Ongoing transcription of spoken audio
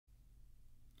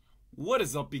What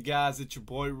is up, you guys? It's your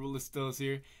boy Ruthless Stilaaz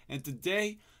here, and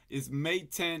today is May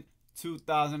 10th,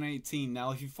 2018.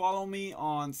 Now, if you follow me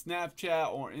on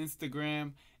Snapchat or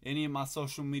Instagram, any of my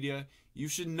social media, you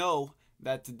should know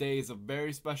that today is a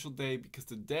very special day because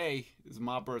today is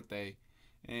my birthday.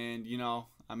 And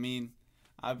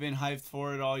I've been hyped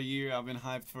for it all year. I've been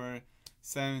hyped for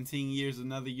 17 years,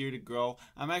 another year to grow.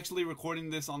 I'm actually recording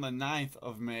this on the 9th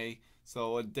of May,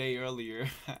 so a day earlier.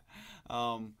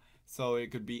 So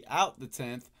it could be out the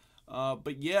 10th.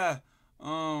 But yeah,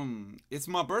 it's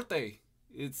my birthday.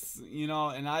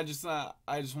 And I just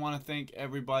want to thank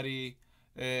everybody,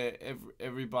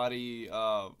 everybody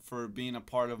for being a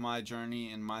part of my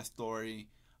journey and my story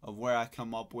of where I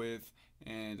come up with.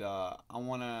 And I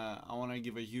wanna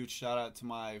give a huge shout out to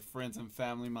my friends and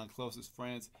family, my closest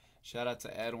friends. Shout out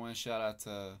to Edwin. Shout out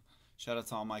to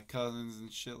all my cousins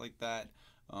and shit like that.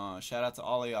 Shout out to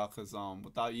all of y'all, cause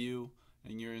without you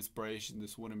and your inspiration,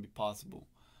 this wouldn't be possible.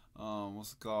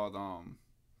 What's it called?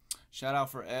 Shout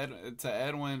out to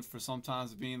Edwin for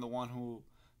sometimes being the one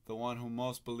who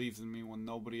most believes in me when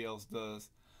nobody else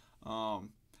does.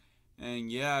 Um,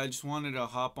 and yeah, I just wanted to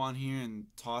hop on here and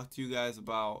talk to you guys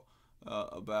about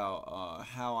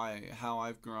how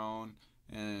I've grown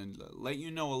and let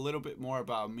you know a little bit more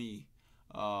about me.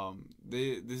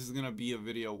 This is gonna be a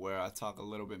video where I talk a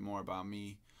little bit more about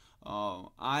me.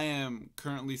 I am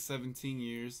currently 17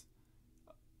 years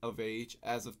of age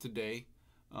as of today.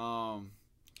 Um,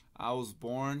 I was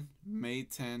born May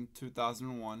 10,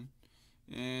 2001,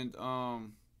 and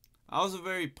I was a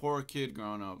very poor kid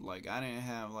growing up. Like I didn't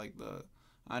have like the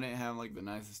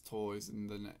nicest toys and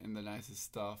the nicest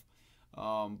stuff.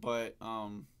 But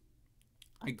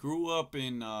I grew up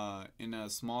in a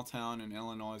small town in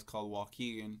Illinois called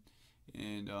Waukegan,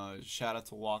 and shout out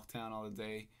to Walktown all the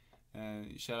day.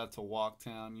 Shout out to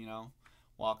Walktown,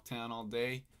 Walktown all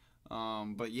day.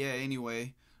 But yeah,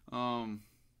 anyway, and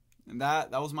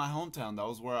that was my hometown. That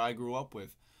was where I grew up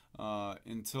with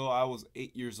until I was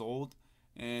 8 years old.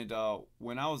 And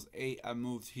when I was eight, I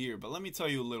moved here. But let me tell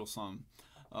you a little something.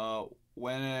 Uh,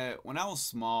 when I was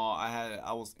small,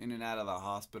 I was in and out of the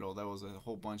hospital. There was a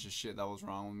whole bunch of shit that was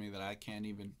wrong with me that I can't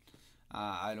even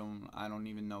I don't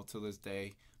even know till this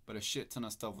day. But a shit ton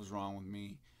of stuff was wrong with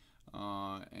me.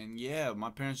 And yeah, my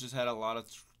parents just had a lot of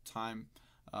time,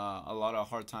 a lot of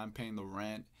hard time paying the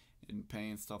rent and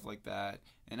paying stuff like that.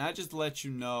 And I just let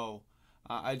you know,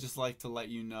 I just like to let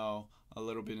you know a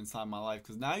little bit inside my life,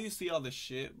 because now you see all this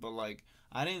shit, but like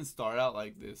I didn't start out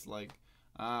like this. Like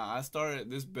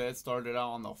this bed started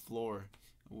out on the floor,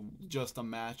 just a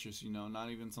mattress, not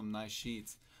even some nice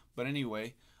sheets. But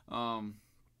anyway, and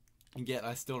yet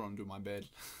I still don't do my bed.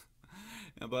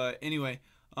 But anyway,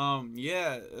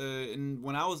 yeah, and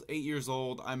when I was 8 years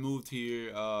old, I moved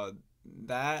here.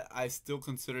 That I still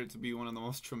consider it to be one of the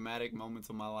most traumatic moments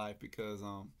of my life because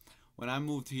when I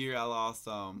moved here, I lost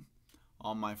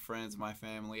all my friends, my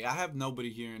family. I have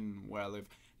nobody here in where I live.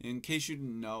 In case you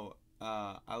didn't know,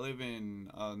 I live in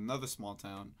another small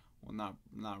town. Well,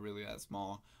 not really that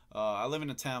small. I live in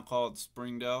a town called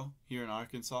Springdale here in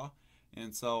Arkansas,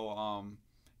 and so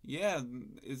yeah,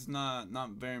 it's not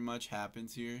very much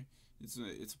happens here.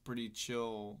 It's a pretty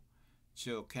chill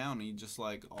county, just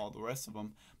like all the rest of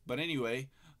them. But anyway,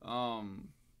 and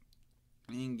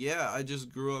yeah, I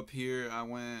just grew up here. I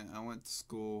went to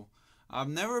school. I've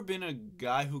never been a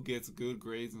guy who gets good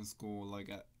grades in school. Like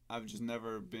I've just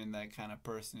never been that kind of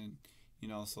person,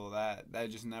 So that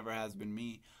just never has been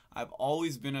me. I've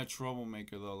always been a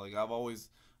troublemaker though. Like I've always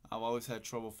had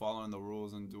trouble following the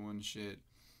rules and doing shit.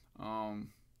 Um,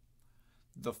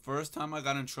 the first time I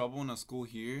got in trouble in a school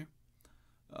here,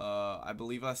 I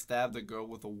believe I stabbed a girl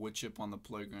with a wood chip on the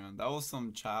playground. That was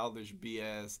some childish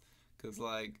BS. Cause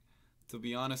like, to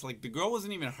be honest, like the girl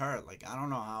wasn't even hurt. Like I don't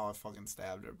know how I fucking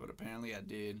stabbed her, but apparently I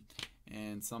did.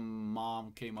 And some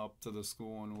mom came up to the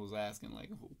school and was asking like,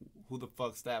 who the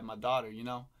fuck stabbed my daughter?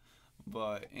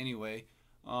 But anyway,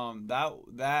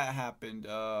 that happened.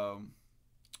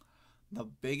 The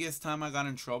biggest time I got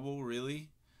in trouble really,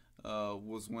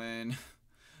 was when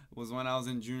I was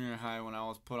in junior high when I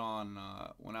was put on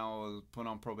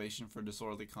probation for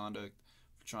disorderly conduct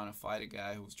for trying to fight a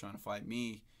guy who was trying to fight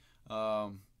me.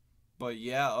 Um, but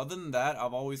yeah, other than that,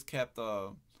 I've always kept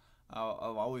a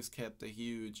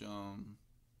huge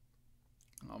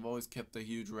I've always kept a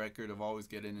huge record of always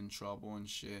getting in trouble and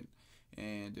shit.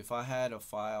 And if I had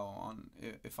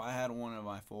one of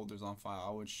my folders on file,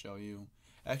 I would show you.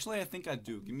 Actually, I think I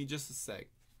do. Give me just a sec.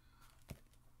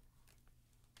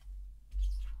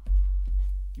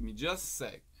 Give me just a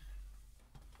sec.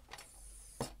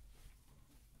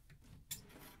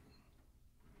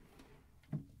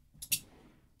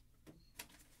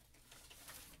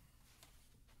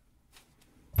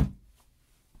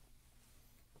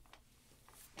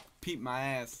 Peep my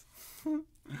ass.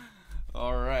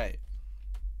 All right.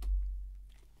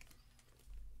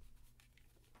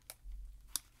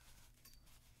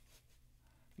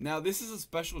 Now, this is a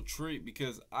special treat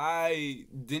because I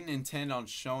didn't intend on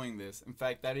showing this. In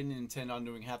fact, I didn't intend on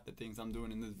doing half the things I'm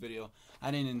doing in this video.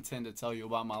 I didn't intend to tell you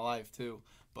about my life, too.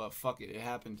 But fuck it, it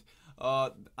happened.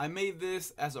 I made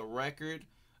this as a record.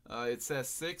 It says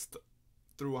 6th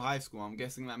through high school. I'm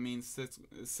guessing that means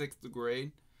 6th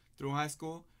grade through high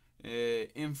school.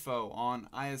 Info on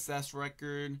ISS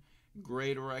record,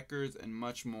 grade records, and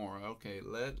much more. Okay,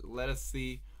 let us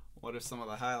see what are some of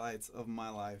the highlights of my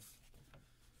life.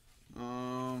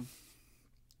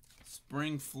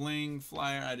 Spring fling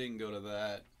flyer. I didn't go to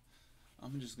that.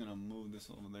 I'm just gonna move this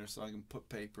over there so I can put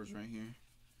papers right here.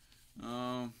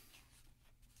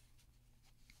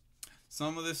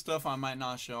 Some of this stuff I might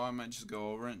not show. I might just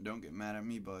go over it. Don't get mad at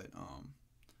me, but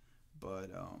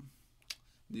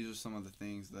these are some of the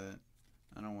things that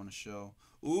I don't want to show.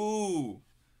 Ooh,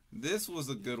 this was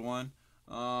a good one.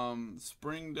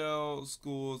 Springdale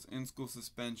schools in-school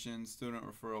suspension, student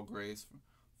referral grades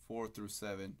 4 through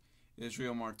 7.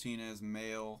 Israel Martinez,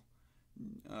 male,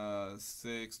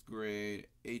 6th grade,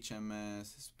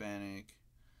 HMS, Hispanic.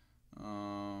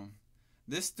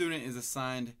 This student is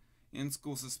assigned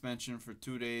in-school suspension for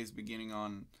 2 days beginning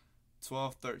on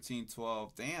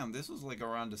 12/13/12. Damn, this was like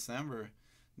around December.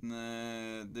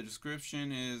 The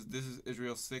description is, this is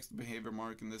Israel's 6th behavior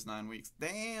mark in this 9 weeks.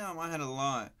 Damn, I had a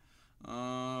lot.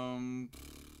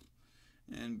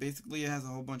 And basically it has a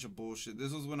whole bunch of bullshit.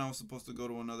 This was when I was supposed to go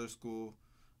to another school.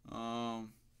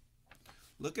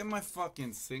 Look at my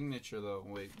fucking signature though.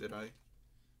 Wait, did I?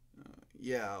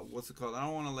 Yeah, what's it called? I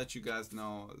don't want to let you guys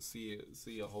know, see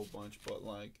a whole bunch, but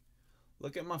like,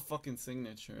 look at my fucking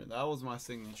signature. That was my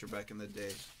signature back in the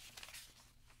day.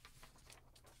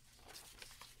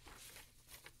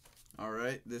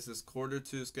 Alright, this is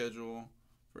Q2 schedule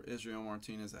for Israel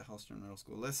Martinez at Hellstrom Middle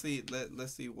School. Let's see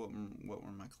what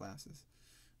were my classes.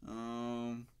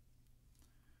 Home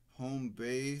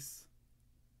base.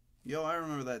 Yo, I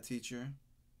remember that teacher.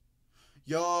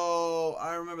 Yo,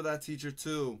 I remember that teacher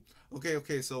too.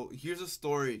 Okay, so here's a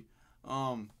story.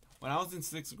 When I was in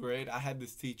 6th grade, I had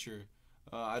this teacher.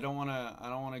 I don't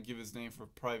wanna give his name for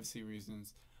privacy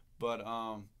reasons, but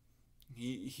I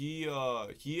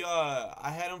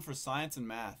had him for science and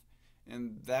math,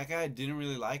 and that guy didn't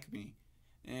really like me.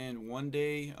 And one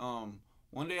day I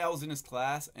was in his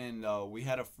class, and we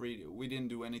didn't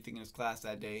do anything in his class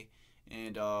that day,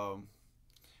 and I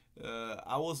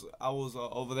was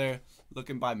over there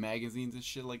looking by magazines and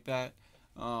shit like that,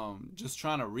 just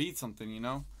trying to read something, you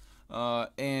know.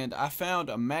 And I found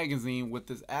a magazine with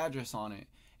this address on it,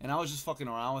 and I was just fucking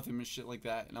around with him and shit like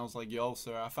that. And I was like, "Yo,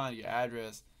 sir, I found your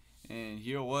address," and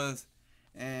here it was.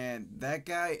 And that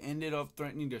guy ended up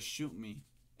threatening to shoot me.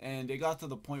 And it got to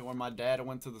the point where my dad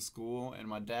went to the school, and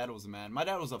my dad was mad. My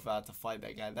dad was about to fight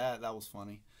that guy. That was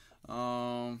funny.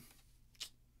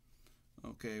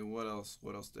 Okay, what else?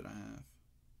 What else did I have?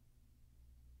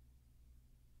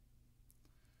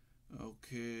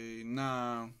 Okay,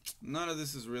 nah, none of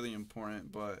this is really important,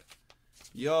 but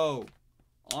yo,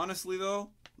 honestly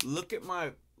though, look at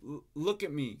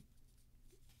me.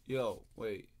 Yo,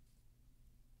 wait.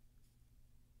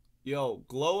 Yo,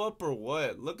 glow up or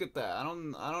what? Look at that. I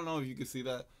don't know if you can see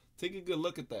that. Take a good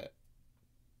look at that.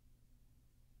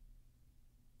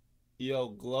 Yo,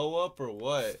 glow up or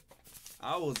what?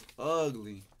 I was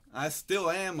ugly. I still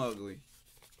am ugly.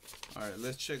 Alright,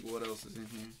 let's check what else is in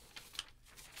here.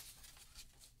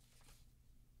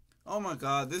 Oh my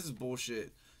god, this is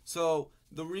bullshit. So,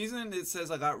 the reason it says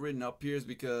I got written up here is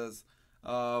because,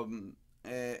 and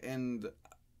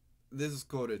this is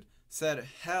quoted, said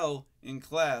hell in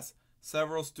class,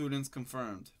 several students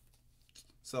confirmed.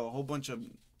 So, a whole bunch of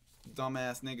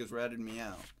dumbass niggas ratted me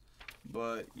out.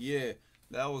 But, yeah,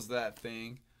 that was that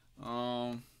thing.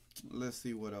 Let's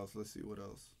see what else.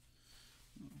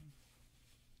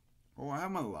 Oh, I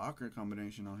have my locker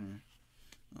combination on here.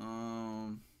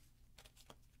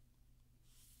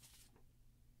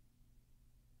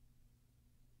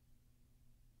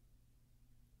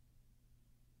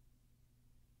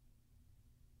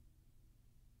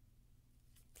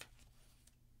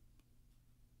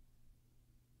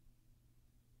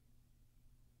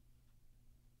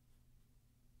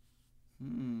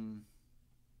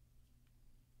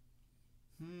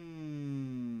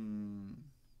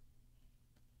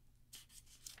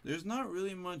 There's not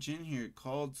really much in here.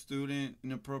 Called student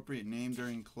inappropriate name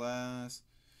during class.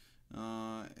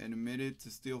 Admitted to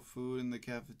steal food in the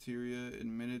cafeteria.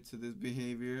 Admitted to this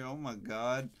behavior. Oh my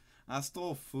god. I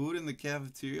stole food in the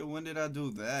cafeteria? When did I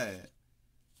do that?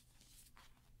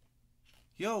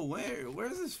 Yo,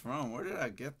 where's this from? Where did I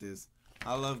get this?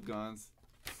 I love guns.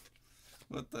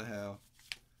 What the hell?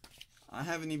 I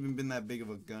haven't even been that big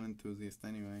of a gun enthusiast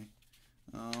anyway.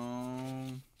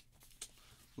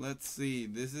 Let's see.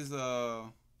 This is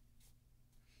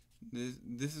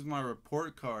this is my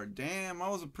report card. Damn, I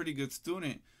was a pretty good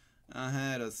student. I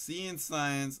had a C in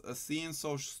science, a C in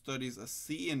social studies, a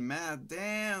C in math.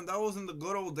 Damn, that was in the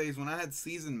good old days when I had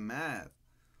C's in math.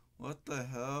 What the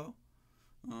hell?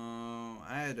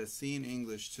 I had a C in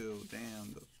English too.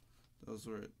 Damn, those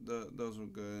were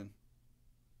good.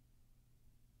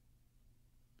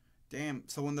 Damn.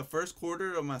 So in the first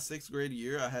quarter of my 6th grade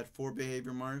year, I had 4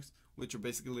 behavior marks, which are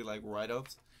basically like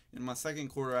write-ups. In my 2nd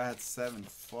quarter, I had 7.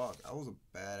 Fuck, I was a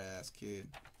badass kid.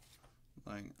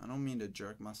 Like, I don't mean to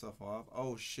jerk myself off.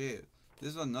 Oh shit,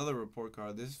 this is another report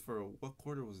card. This is for what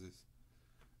quarter was this?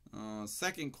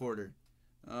 2nd quarter.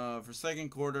 For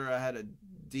 2nd quarter, I had a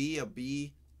D, a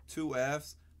B, 2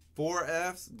 Fs, 4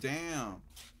 Fs. Damn.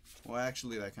 Well,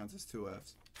 actually, that counts as 2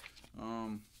 Fs.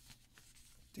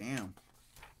 Damn.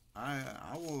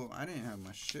 I didn't have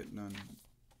my shit done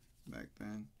back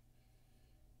then.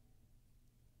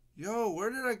 Yo, where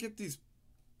did I get these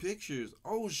pictures?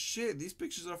 Oh shit, these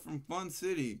pictures are from Fun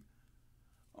City.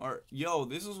 Yo,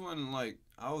 this is when like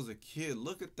I was a kid.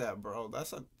 Look at that, bro.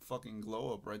 That's a fucking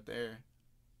glow up right there.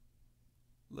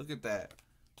 Look at that.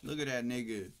 Look at that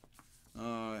nigga.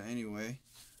 Anyway.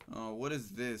 What is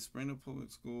this? Springdale Public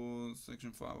Schools,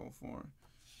 section 504.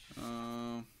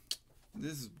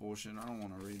 This is bullshit. I don't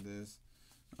want to read this.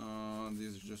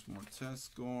 These are just more test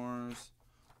scores.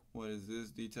 What is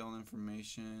this? Detailed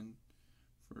information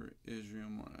for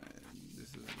Israel. This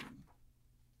is...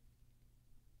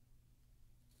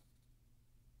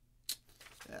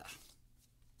 Yeah.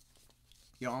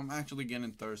 Yo, I'm actually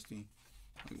getting thirsty.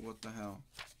 Like, what the hell?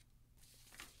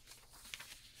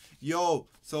 Yo,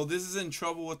 so this is in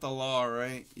trouble with the law,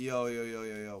 right?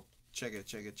 Yo. Check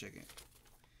it.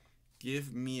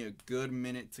 Give me a good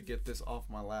minute to get this off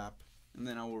my lap, and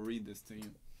then I will read this to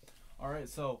you. Alright,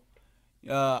 so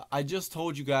I just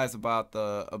told you guys about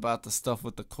the stuff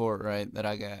with the court, right? That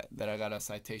I got a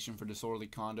citation for disorderly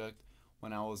conduct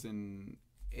when I was in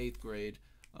 8th grade.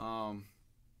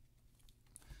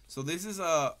 So this is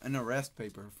an arrest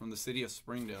paper from the city of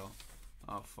Springdale.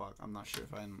 Oh fuck, I'm not sure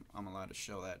if I'm allowed to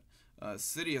show that.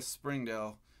 City of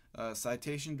Springdale,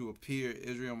 citation to appear,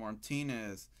 Israel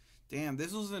Martinez. Damn,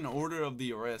 this was an order of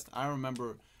the arrest. I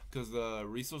remember because the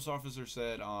resource officer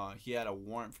said he had a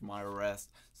warrant for my arrest.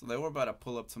 So they were about to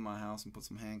pull up to my house and put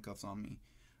some handcuffs on me.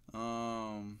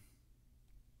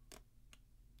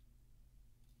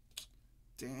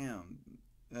 Damn.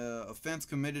 Offense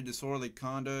committed, disorderly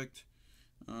conduct.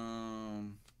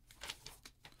 Damn,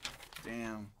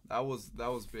 that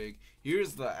was big.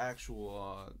 Here's the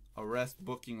actual arrest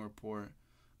booking report.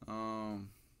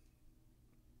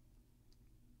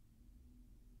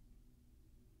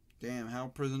 Damn, how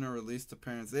prisoner released to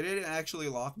parents. They didn't actually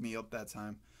lock me up that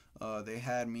time. They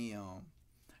had me.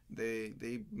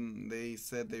 They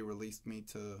said they released me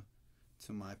to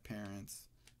my parents.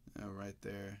 Right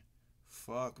there.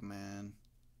 Fuck, man.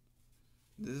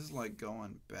 This is like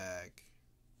going back.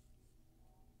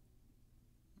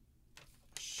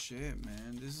 Shit,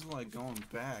 man. This is like going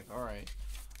back. Alright.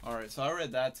 So I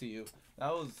read that to you.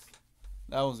 That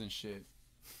wasn't shit.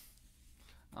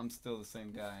 I'm still the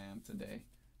same guy I am today.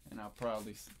 And I'll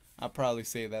probably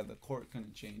say that the court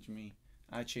couldn't change me.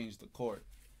 I changed the court.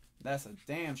 That's a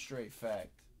damn straight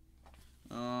fact.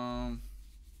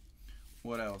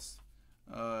 What else?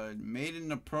 Made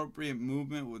an appropriate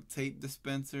movement with tape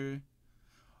dispenser.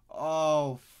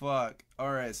 Oh fuck.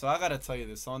 Alright, so I gotta tell you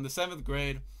this. So in the 7th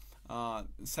grade,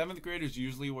 7th grade is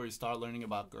usually where you start learning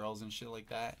about girls and shit like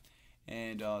that.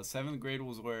 And 7th grade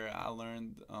was where I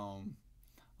learned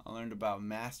about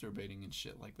masturbating and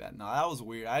shit like that. Now that was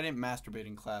weird. I didn't masturbate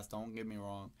in class, don't get me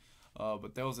wrong.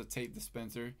 But there was a tape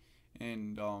dispenser,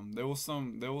 and there was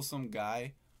some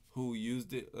guy who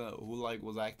used it, who like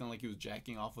was acting like he was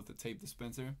jacking off with the tape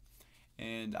dispenser,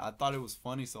 and I thought it was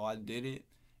funny, so I did it,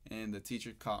 and the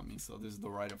teacher caught me. So this is the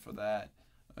write-up for that.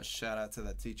 A shout out to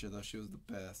that teacher though, she was the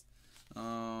best.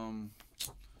 Some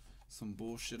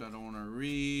bullshit I don't want to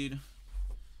read.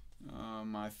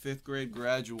 My 5th grade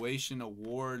graduation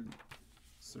award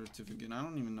certificate. I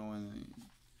don't even know when they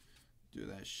do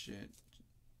that shit.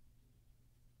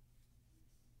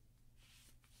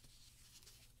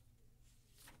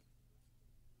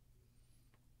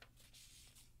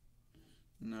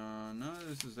 No, none of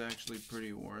this is actually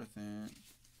pretty worth it.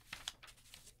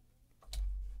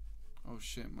 Oh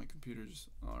shit, my computer just...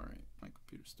 Alright, my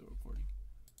computer's still recording.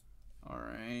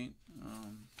 Alright,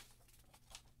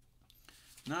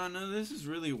 No, no, this is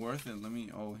really worth it. Let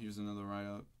me. Oh, here's another write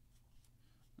up.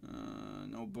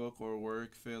 No book or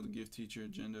work. Failed to give teacher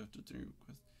agenda after 3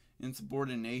 requests.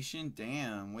 Insubordination.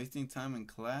 Damn. Wasting time in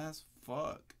class.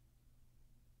 Fuck.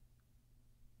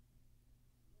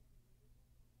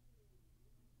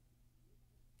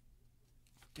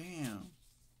 Damn.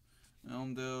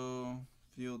 Elmdale.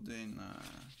 Field day. Nah.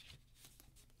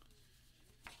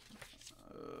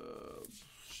 Uh,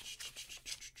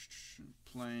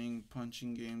 Playing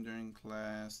punching game during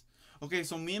class. Okay,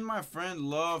 so me and my friend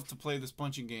love to play this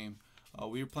punching game.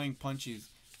 We were playing punchies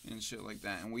and shit like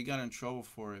that, and we got in trouble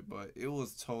for it, but it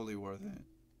was totally worth it.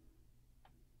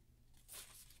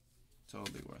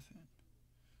 Totally worth it.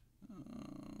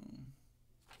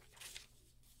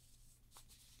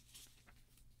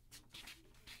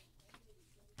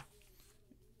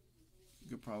 You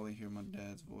could probably hear my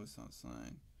dad's voice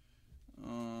outside.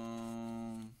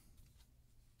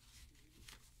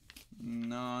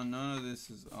 No, none of this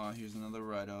is. Oh, here's another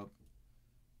write up.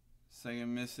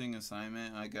 Second missing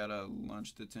assignment. I got a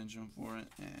lunch detention for it.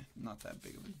 Not that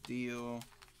big of a deal.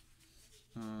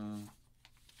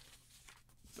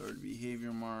 Third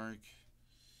behavior mark.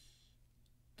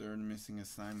 Third missing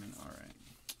assignment. All right.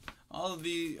 All of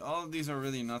these are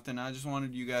really nothing. I just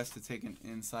wanted you guys to take an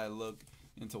inside look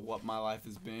into what my life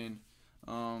has been.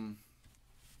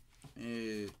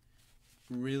 It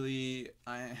really,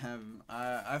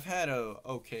 I've had a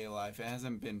okay life. It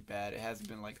hasn't been bad. It hasn't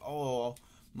been like, oh,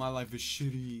 my life is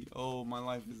shitty. Oh, my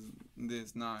life is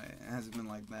this. Nah, it hasn't been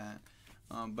like that.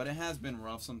 But it has been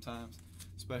rough sometimes,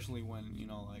 especially when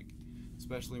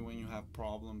especially when you have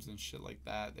problems and shit like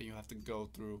that you have to go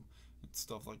through and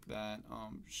stuff like that.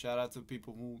 Shout out to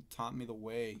people who taught me the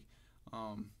way.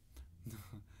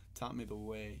 Taught me the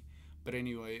way. But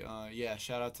anyway, yeah,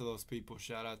 shout out to those people.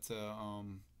 Shout out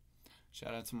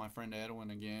to my friend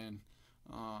Edwin again.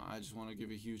 I just want to give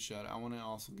a huge shout out. I want to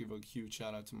also give a huge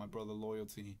shout out to my brother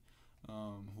Loyalty,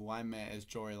 who I met as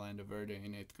Jory Landaverde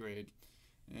in 8th grade.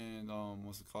 And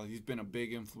what's it called? He's been a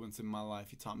big influence in my life.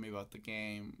 He taught me about the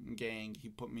gang. He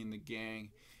put me in the gang.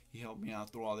 He helped me out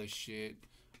through all this shit.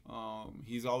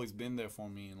 He's always been there for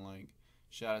me, and like,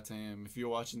 shout out to him. If you're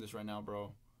watching this right now,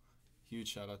 bro, huge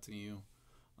shout out to you.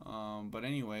 But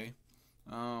anyway,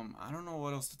 I don't know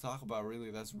what else to talk about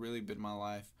really. That's really been my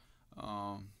life.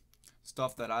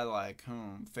 Stuff that I like.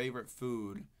 Favorite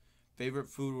food. Favorite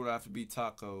food would have to be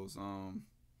tacos.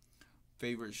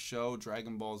 Favorite show,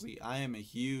 Dragon Ball Z. I am a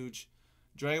huge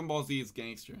Dragon Ball Z is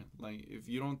gangster. Like, if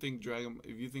you think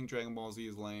Dragon Ball Z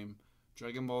is lame,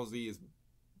 Dragon Ball Z is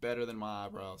better than my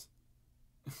eyebrows.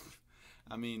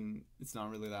 I mean, it's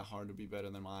not really that hard to be better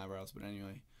than my eyebrows, but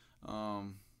anyway.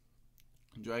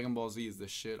 Dragon Ball Z is the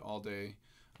shit all day.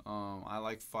 I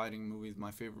like fighting movies.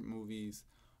 My favorite movies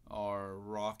are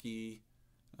Rocky,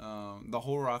 the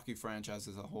whole Rocky franchise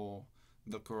as a whole.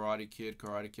 The Karate Kid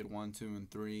 1, 2,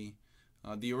 and 3.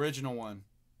 The original one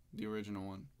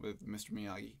with Mr.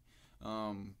 Miyagi.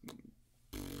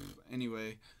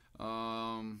 Anyway,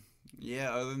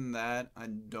 yeah. Other than that, I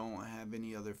don't have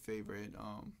any other favorite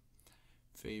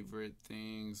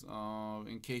things.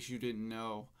 In case you didn't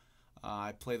know,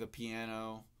 I play the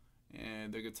piano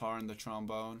and the guitar and the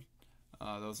trombone.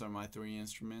 Those are my 3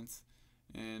 instruments,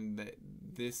 and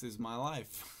this is my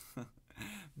life.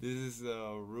 This is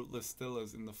Ruthless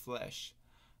Stilaaz in the flesh.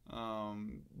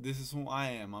 This is who I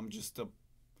am. I'm just a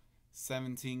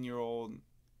 17-year-old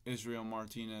Israel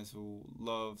Martinez who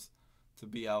loves to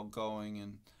be outgoing.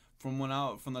 And from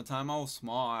the time I was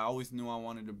small, I always knew I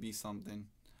wanted to be something.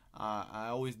 I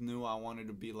always knew I wanted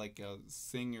to be like a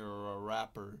singer or a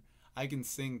rapper. I can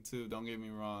sing too. Don't get me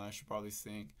wrong. I should probably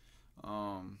sing.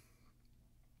 All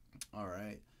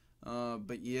right.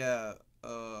 But yeah.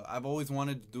 I've always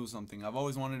wanted to do something. I've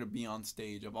always wanted to be on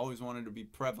stage. I've always wanted to be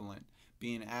prevalent,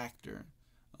 be an actor,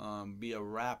 be a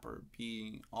rapper,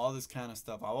 be all this kind of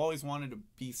stuff. I've always wanted to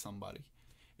be somebody,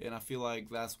 and I feel like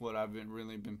that's what I've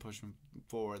really been pushing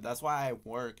forward. That's why I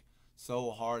work so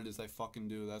hard as I fucking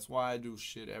do. That's why I do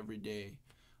shit every day.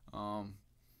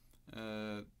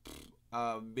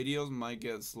 Videos might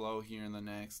get slow here in the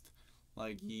next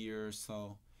like year or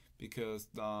so because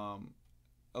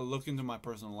a look into my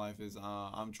personal life is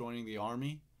I'm joining the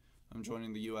Army. I'm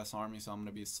joining the U.S. Army, so I'm going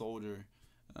to be a soldier.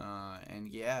 And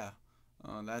yeah,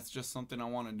 that's just something I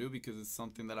want to do because it's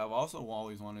something that I've also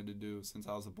always wanted to do since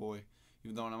I was a boy.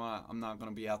 Even though I'm not going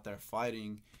to be out there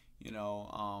fighting,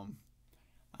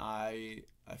 I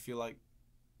feel like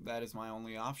that is my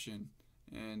only option.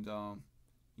 And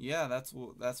yeah, that's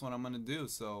what I'm going to do.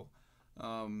 So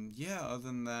yeah, other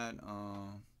than that,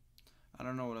 I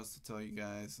don't know what else to tell you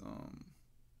guys.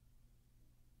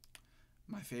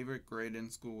 My favorite grade in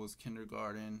school was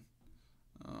kindergarten.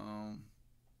 Um,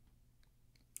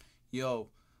 yo,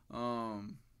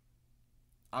 um,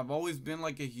 I've always been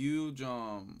like a huge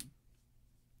how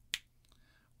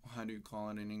do you call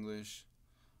it in English?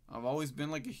 I've always been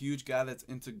like a huge guy that's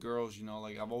into girls, you know,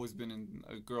 like I've always been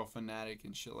a girl fanatic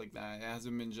and shit like that. It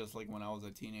hasn't been just like when I was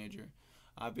a teenager.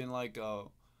 I've been like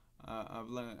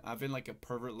I've been like a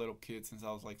pervert little kid since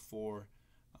I was like 4.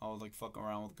 I was like fucking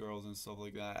around with girls and stuff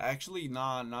like that. Actually,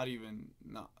 not even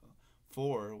not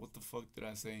 4. What the fuck did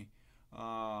I say?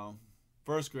 Um,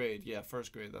 First grade. Yeah,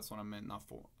 first grade. That's what I meant, not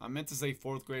 4. I meant to say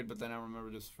fourth grade, but then I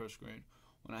remembered this first grade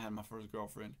when I had my first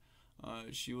girlfriend.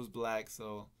 She was black,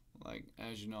 so like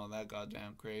as you know, that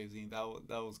goddamn crazy. That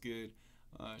was good.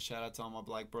 Shout out to all my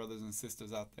black brothers and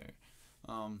sisters out there.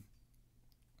 Um,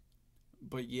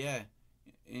 but yeah.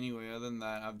 Anyway, other than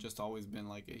that, I've just always been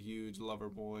like a huge lover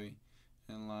boy,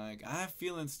 and like I have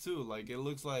feelings too. Like it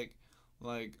looks like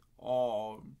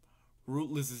oh,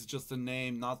 Rootless is just a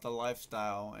name, not the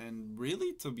lifestyle. And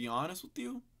really, to be honest with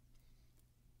you,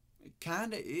 it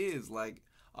kind of is. Like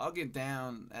I'll get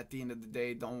down at the end of the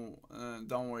day. Don't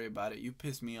worry about it. You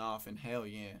piss me off, and hell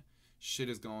yeah, shit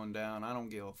is going down. I don't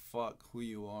give a fuck who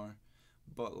you are.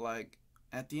 But like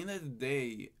at the end of the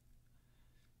day,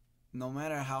 no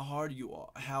matter how hard you are,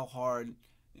 how hard,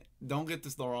 don't get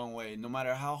this the wrong way. No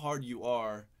matter how hard you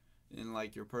are in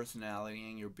like your personality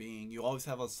and your being, you always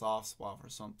have a soft spot for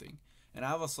something. And I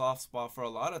have a soft spot for a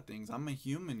lot of things. I'm a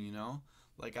human, you know?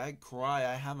 Like I cry,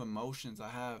 I have emotions, I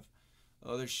have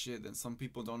other shit that some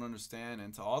people don't understand.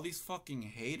 And to all these fucking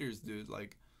haters, dude,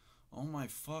 like oh my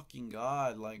fucking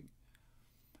god, like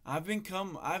I've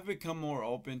become more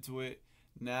open to it.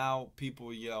 Now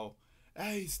people yell,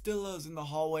 "Hey, Stillaaz" in the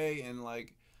hallway, and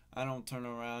like I don't turn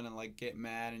around and like get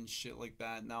mad and shit like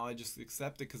that. Now I just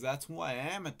accept it because that's who I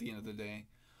am at the end of the day.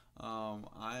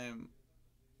 I am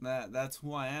that's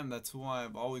who I am. That's who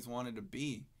I've always wanted to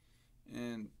be.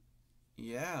 And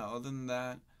yeah, other than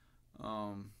that,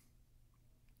 um,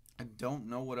 I don't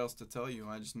know what else to tell you.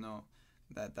 I just know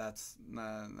that that's who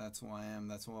I am.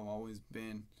 That's who I've always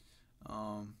been.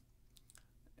 Um,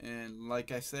 and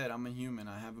like I said, I'm a human.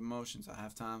 I have emotions. I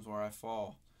have times where I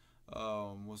fall.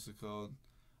 What's it called?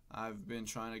 I've been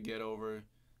trying to get over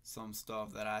some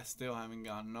stuff that I still haven't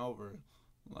gotten over.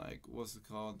 Like, what's it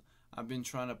called? I've been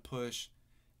trying to push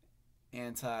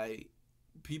anti.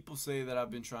 People say that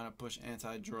I've been trying to push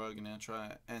anti-drug and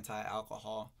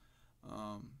anti-alcohol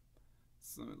um,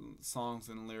 songs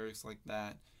and lyrics like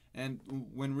that. And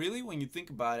when you think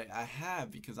about it, I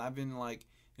have, because I've been like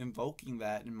invoking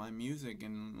that in my music,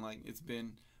 and like it's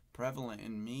been prevalent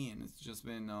in me, and it's just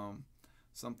been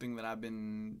something that I've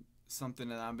been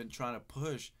trying to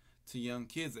push to young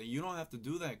kids, that you don't have to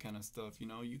do that kind of stuff. You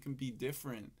know, you can be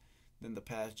different than the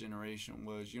past generation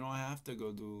was. You don't have to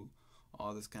go do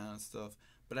all this kind of stuff.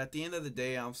 But at the end of the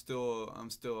day, I'm still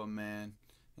a man,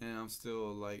 and I'm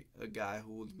still like a guy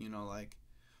who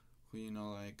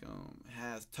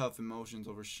has tough emotions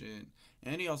over shit.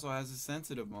 And he also has his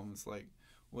sensitive moments, like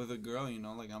with a girl, you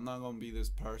know, like I'm not gonna be this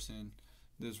person,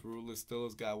 this ruthless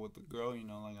Stilaaz guy with a girl, you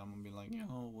know, like I'm gonna be like,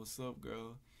 yo, what's up,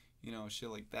 girl, you know, shit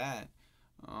like that.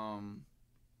 Um,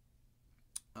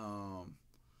 um,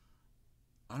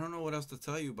 I don't know what else to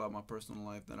tell you about my personal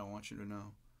life that I want you to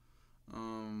know.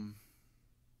 Um,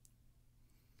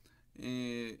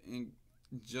 and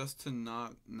just to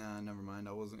not, nah, never mind.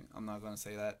 I'm not gonna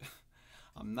say that.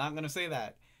 I'm not gonna say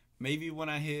that. Maybe when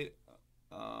I hit,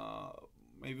 uh,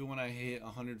 maybe when I hit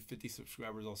 150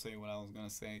 subscribers, I'll say what I was gonna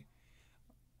say.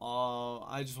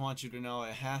 I just want you to know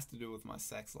it has to do with my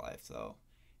sex life. So,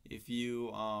 if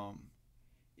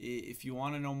if you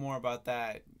want to know more about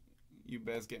that, you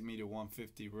best get me to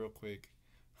 150 real quick,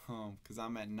 cause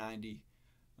I'm at 90.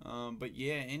 But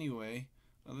yeah, anyway,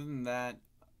 other than that,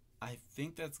 I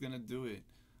think that's gonna do it.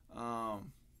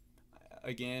 Um,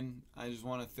 Again, I just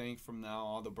want to thank from now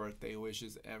all the birthday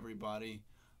wishes, everybody.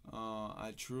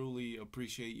 I truly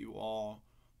appreciate you all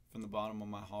from the bottom of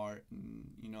my heart,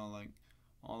 and you know, like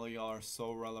all of y'all are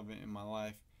so relevant in my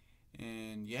life.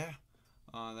 And yeah,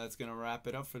 that's gonna wrap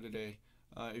it up for today.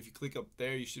 If you click up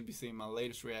there, you should be seeing my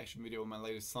latest reaction video with my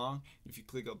latest song. If you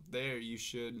click up there, you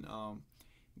should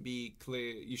be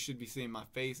clear. You should be seeing my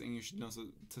face, and you should know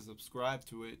to subscribe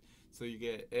to it, so you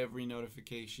get every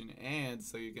notification, and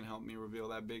so you can help me reveal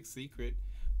that big secret.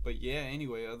 But yeah,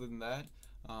 anyway, other than that,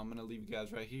 I'm gonna leave you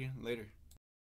guys right here. Later.